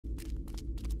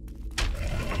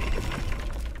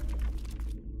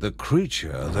The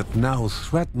creature that now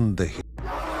threatened the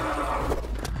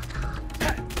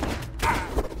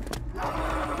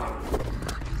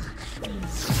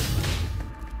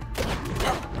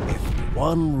If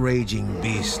one raging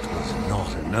beast was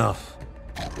not enough,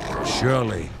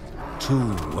 surely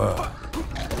two were.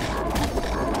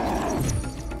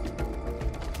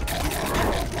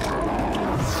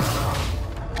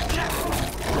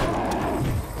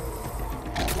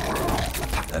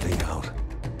 Letting out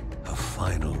a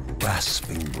final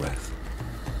rasping breath,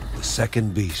 the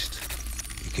second beast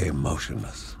became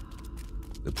motionless.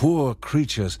 The poor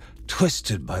creatures,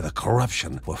 twisted by the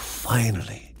corruption, were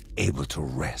finally able to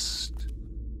rest.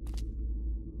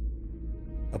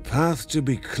 A path to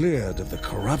be cleared of the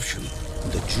corruption,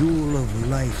 and the jewel of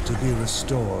life to be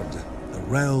restored, the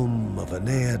realm of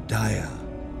Anea Dia,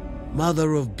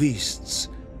 mother of beasts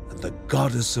and the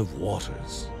goddess of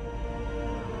waters.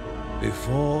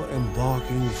 Before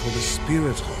embarking for the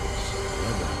spirit halls,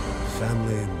 however, the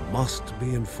family must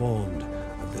be informed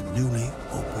of the newly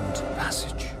opened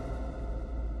passage.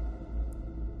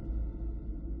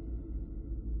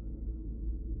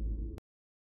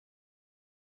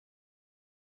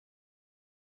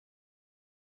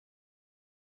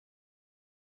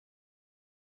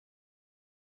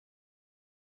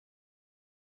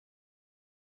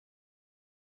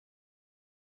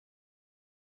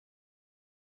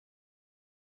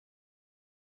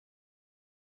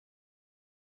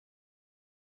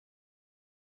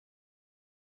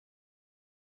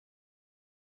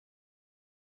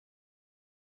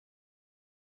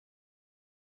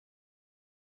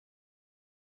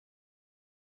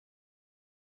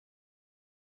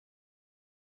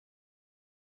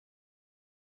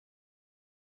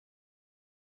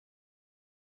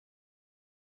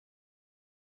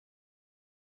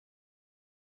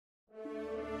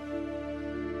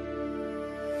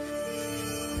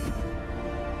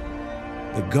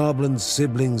 The goblin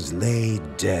siblings lay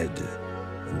dead,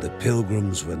 and the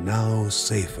pilgrims were now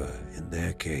safer in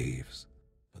their caves.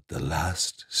 But the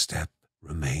last step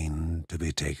remained to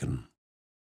be taken.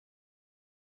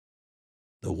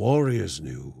 The warriors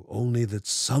knew only that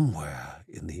somewhere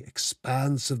in the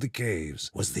expanse of the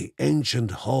caves was the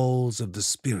ancient halls of the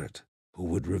spirit, who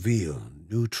would reveal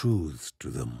new truths to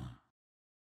them.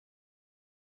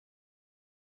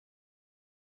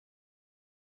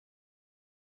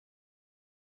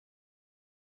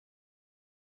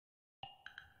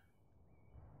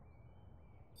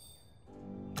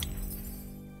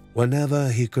 Whenever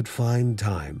he could find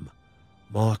time,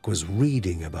 Mark was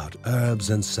reading about herbs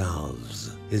and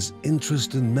salves, his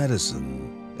interest in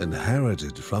medicine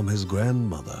inherited from his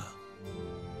grandmother.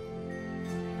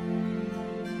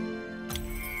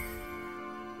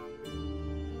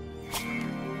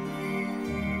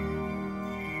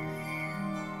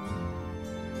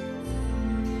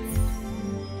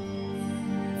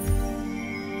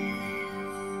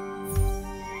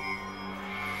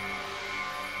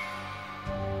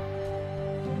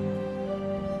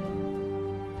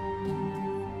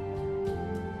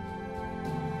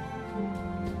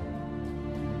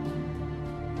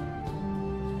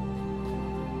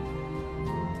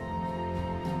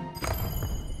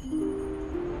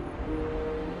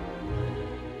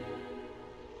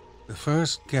 The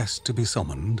first guest to be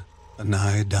summoned,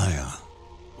 Anea Dia,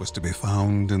 was to be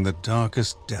found in the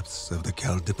darkest depths of the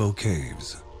Caldipo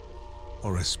caves.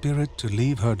 For a spirit to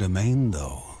leave her domain,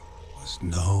 though, was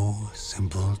no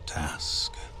simple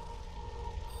task.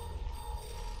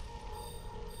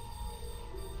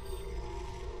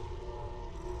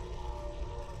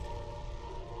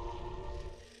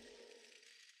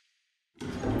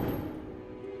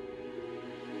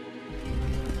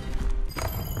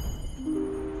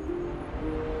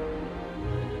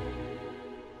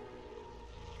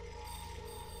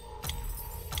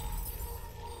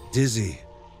 Dizzy,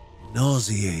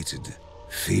 nauseated,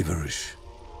 feverish.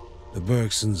 The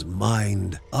Bergsons'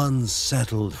 mind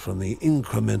unsettled from the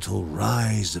incremental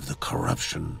rise of the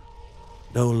corruption.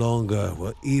 No longer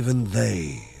were even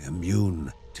they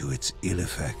immune to its ill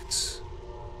effects.